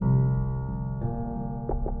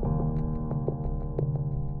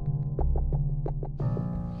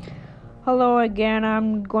Hello again.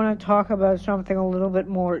 I'm going to talk about something a little bit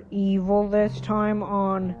more evil this time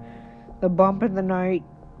on the Bump in the Night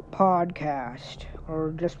podcast,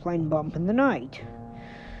 or just plain Bump in the Night.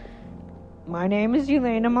 My name is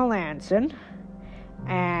Elena Melanson,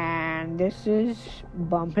 and this is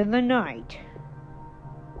Bump in the Night,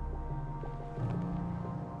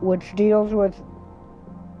 which deals with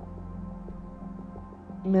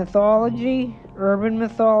mythology, urban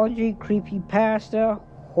mythology, creepypasta,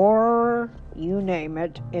 horror, you name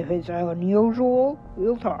it. If it's unusual,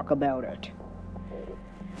 we'll talk about it.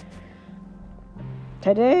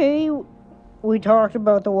 Today, we talked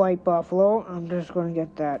about the white buffalo. I'm just going to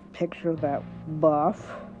get that picture of that buff.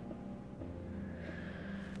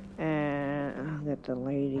 And I'll get the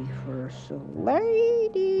lady first. So,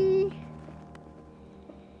 lady!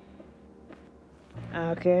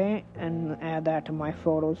 Okay, and add that to my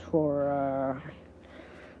photos for,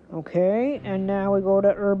 okay, and now we go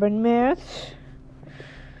to urban myths.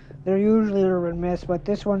 They're usually urban myths, but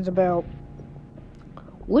this one's about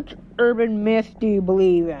which urban myth do you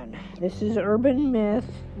believe in? This is Urban Myth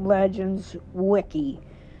Legends Wiki.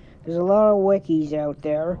 There's a lot of wikis out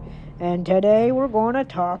there, and today we're going to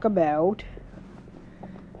talk about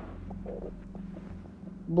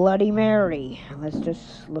Bloody Mary. Let's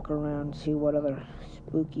just look around and see what other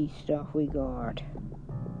spooky stuff we got.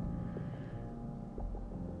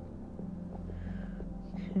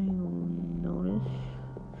 Okay, notice.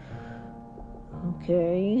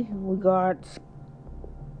 Okay, we got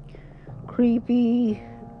creepy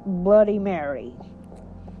Bloody Mary.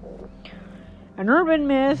 An urban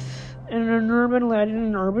myth and an urban legend,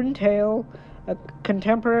 an urban tale, a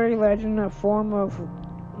contemporary legend, a form of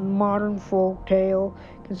modern folk tale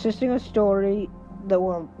consisting of story that,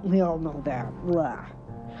 well, we all know that. Blah.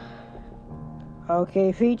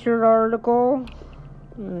 Okay, featured article.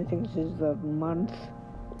 I think this is the month.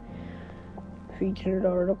 Featured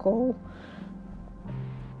article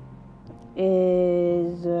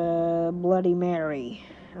is Bloody Mary.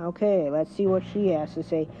 Okay, let's see what she has to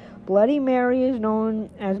say. Bloody Mary is known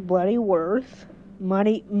as Bloody Worth.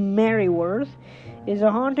 Mary Worth is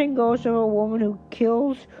a haunting ghost of a woman who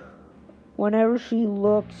kills whenever she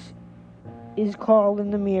looks is called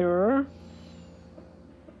in the mirror.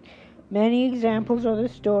 Many examples of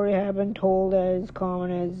this story have been told as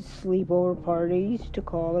common as sleepover parties to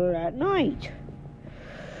call her at night.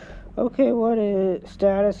 Okay, what is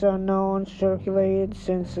status unknown, circulated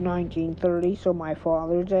since the 1930s, so my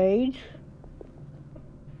father's age.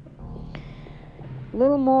 A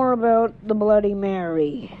little more about the Bloody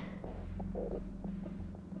Mary.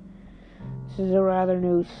 This is a rather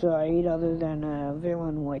new site, other than a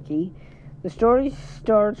villain wiki. The story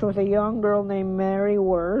starts with a young girl named Mary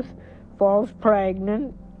Worth falls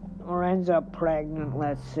pregnant, or ends up pregnant,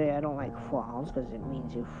 let's say. I don't like falls, because it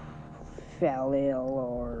means you fell ill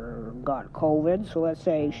or got COVID. So let's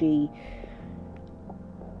say she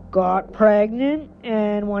got pregnant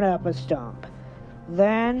and went up a stump.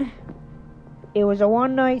 Then it was a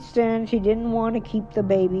one-night stand. She didn't want to keep the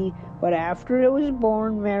baby, but after it was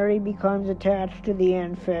born, Mary becomes attached to the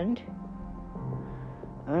infant.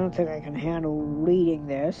 I don't think I can handle reading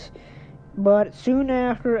this. But soon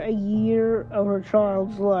after a year of her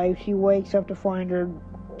child's life, she wakes up to find her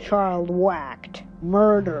child whacked,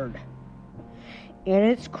 murdered, in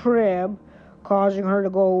its crib, causing her to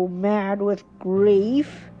go mad with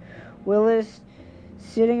grief. Willis,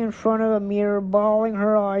 sitting in front of a mirror, bawling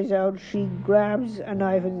her eyes out, she grabs a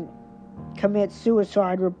knife and commits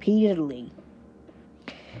suicide repeatedly.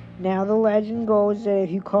 Now the legend goes that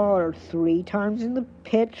if you call her 3 times in the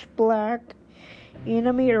pitch black in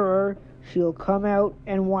a mirror, she'll come out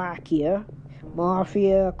and whack you.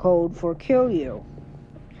 Mafia code for kill you.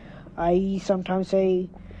 I sometimes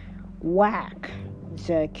say whack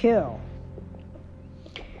instead of kill.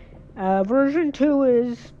 Version 2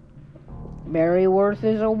 is Mary Worth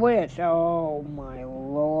is a witch. Oh my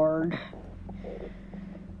lord.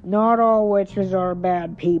 Not all witches are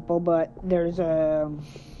bad people, but there's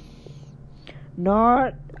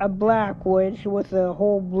not a black witch with a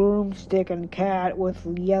whole broomstick and cat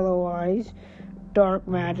with yellow eyes, dark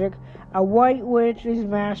magic. A white witch is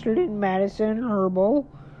mastered in medicine, herbal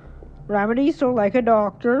remedies, so like a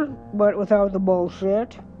doctor, but without the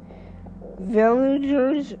bullshit.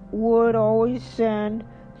 Villagers would always send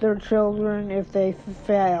their children if they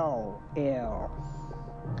fell ill,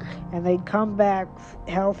 and they'd come back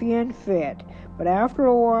healthy and fit. But after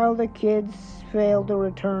a while, the kids failed to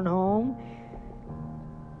return home.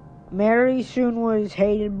 Mary soon was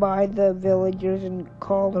hated by the villagers and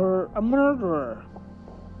called her a murderer,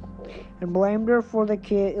 and blamed her for the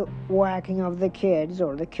whacking of the kids,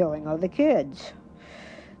 or the killing of the kids.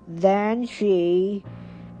 Then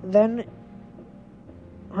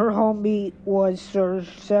her home was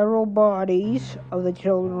searched. Several bodies of the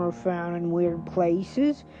children were found in weird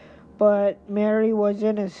places, but Mary was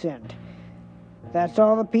innocent. That's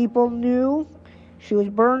all the people knew. She was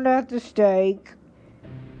burned at the stake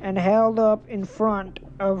and held up in front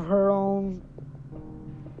of her,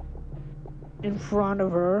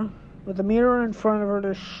 with a mirror in front of her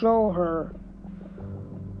to show her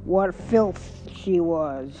what filth she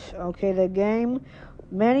was. Okay, the game.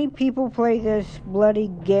 Many people play this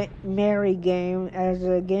Bloody Mary game as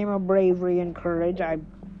a game of bravery and courage. I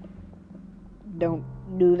don't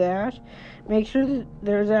do that. Make sure that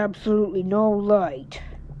there's absolutely no light.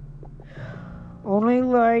 Only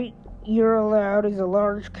light you're allowed is a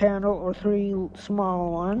large candle or 3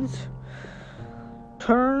 small ones.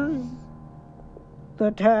 Turn the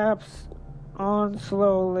taps on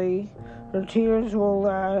slowly. Her tears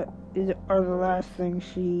are the last thing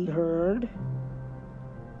she heard.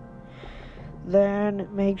 Then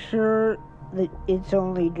make sure that it's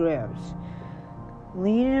only drips.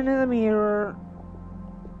 Lean into the mirror.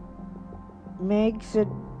 Makes it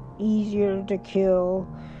easier to kill.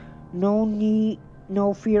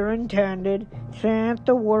 No fear intended. Chant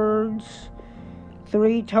the words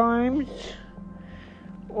 3 times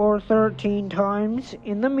or 13 times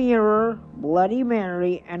in the mirror, Bloody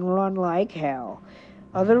Mary, and run like hell.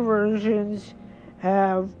 Other versions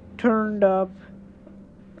have turned up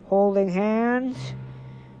holding hands,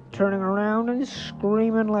 turning around and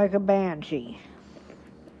screaming like a banshee.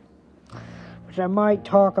 Which I might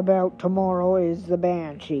talk about tomorrow is the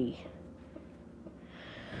banshee.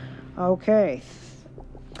 Okay,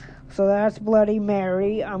 so that's Bloody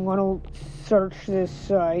Mary. I'm going to search this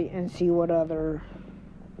site and see what other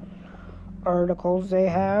articles they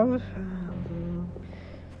have.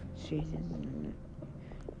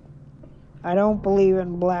 I don't believe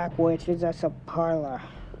in black witches. That's a pile of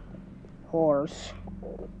horse.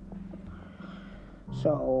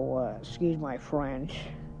 So, excuse my French.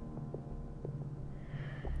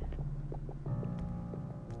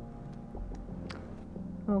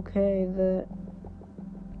 Okay, let's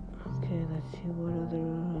see what other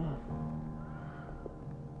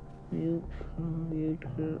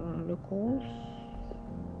future articles.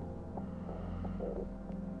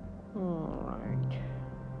 Alright.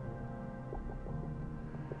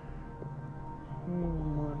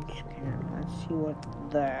 Munchkin. Let's see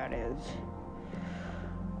what that is.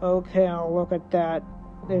 Okay, I'll look at that.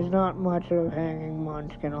 There's not much of Hanging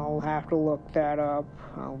Munchkin. I'll have to look that up.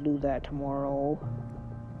 I'll do that tomorrow.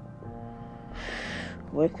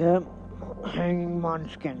 Look up Hanging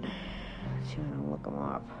Munchkin. Let's see if I can look them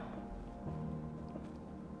up.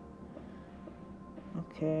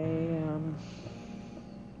 Okay, I'm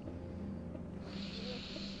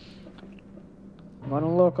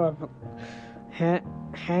gonna look up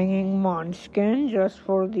Hanging Munchkin just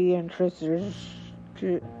for the interest. There's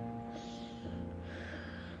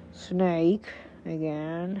Snake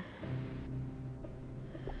again.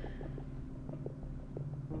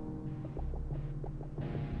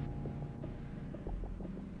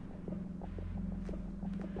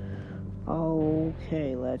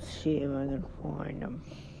 Okay, let's see if I can find them.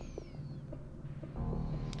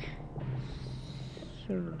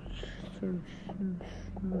 Search.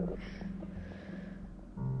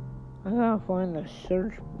 I gotta find the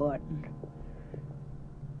search button.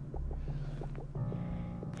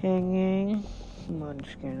 Hanging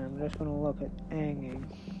Munchkin. I'm just gonna look at hanging.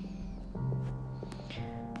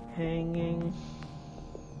 Hanging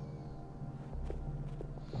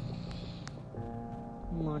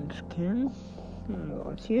Munchkin.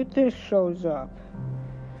 Let's see if this shows up.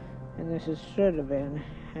 And this should have been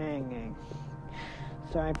hanging.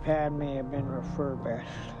 This iPad may have been refurbished.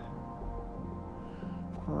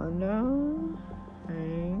 Hold on.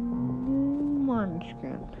 Hanging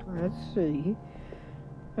Munchkin. Let's see.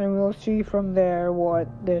 And we'll see from there what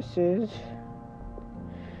this is.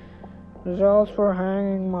 Results for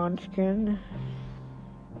Hanging Munchkin.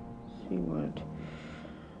 Let's see what.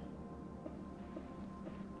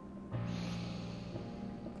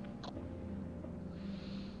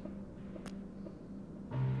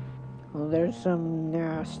 Well, there's some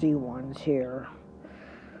nasty ones here.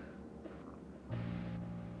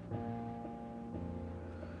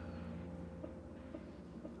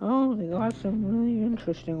 Oh, they got some really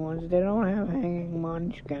interesting ones. They don't have Hanging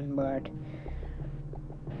Munchkin, but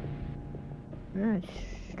that's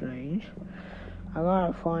strange. I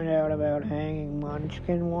gotta find out about Hanging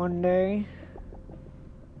Munchkin one day.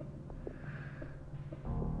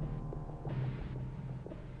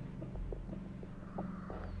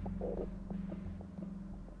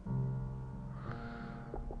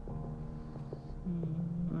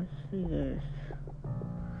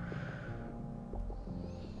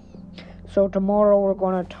 So tomorrow we're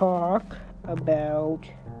going to talk about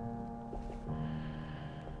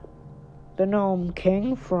the Gnome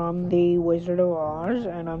King from The Wizard of Oz,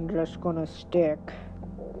 and I'm just going to stick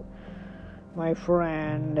my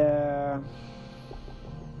friend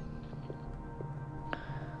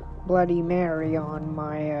Bloody Mary on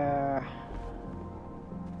my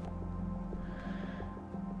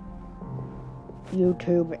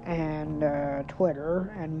YouTube and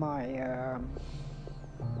Twitter, and my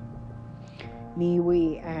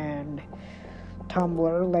MeWe and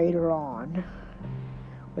Tumblr later on,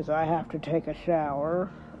 because I have to take a shower.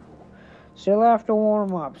 Still have to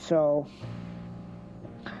warm up, so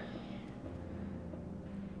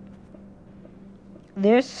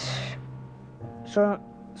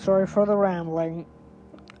sorry for the rambling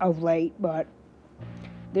of late, but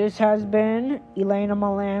this has been Elena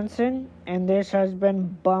Melanson, and this has been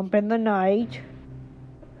Bump in the Night.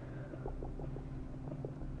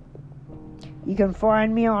 You can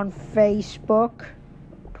find me on Facebook,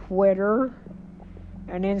 Twitter,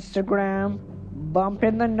 and Instagram, Bump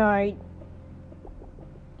in the Night,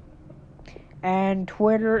 and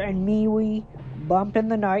Twitter and MeWe, Bump in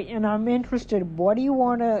the Night. And I'm interested, what do you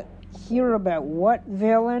want to hear about? What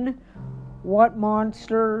villain, what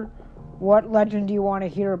monster, what legend do you want to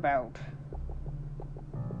hear about?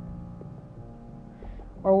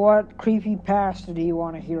 Or what creepypasta do you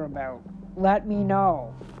want to hear about? Let me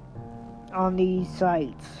know on these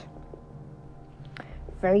sites.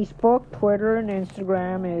 Facebook, Twitter, and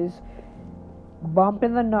Instagram is Bump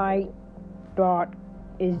in the Night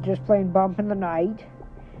is just plain Bump in the Night,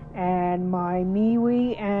 and my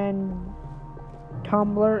MeWe and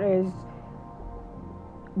Tumblr is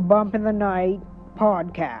Bump in the Night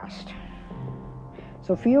Podcast.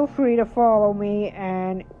 So feel free to follow me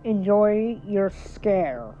and enjoy your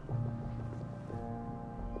scare.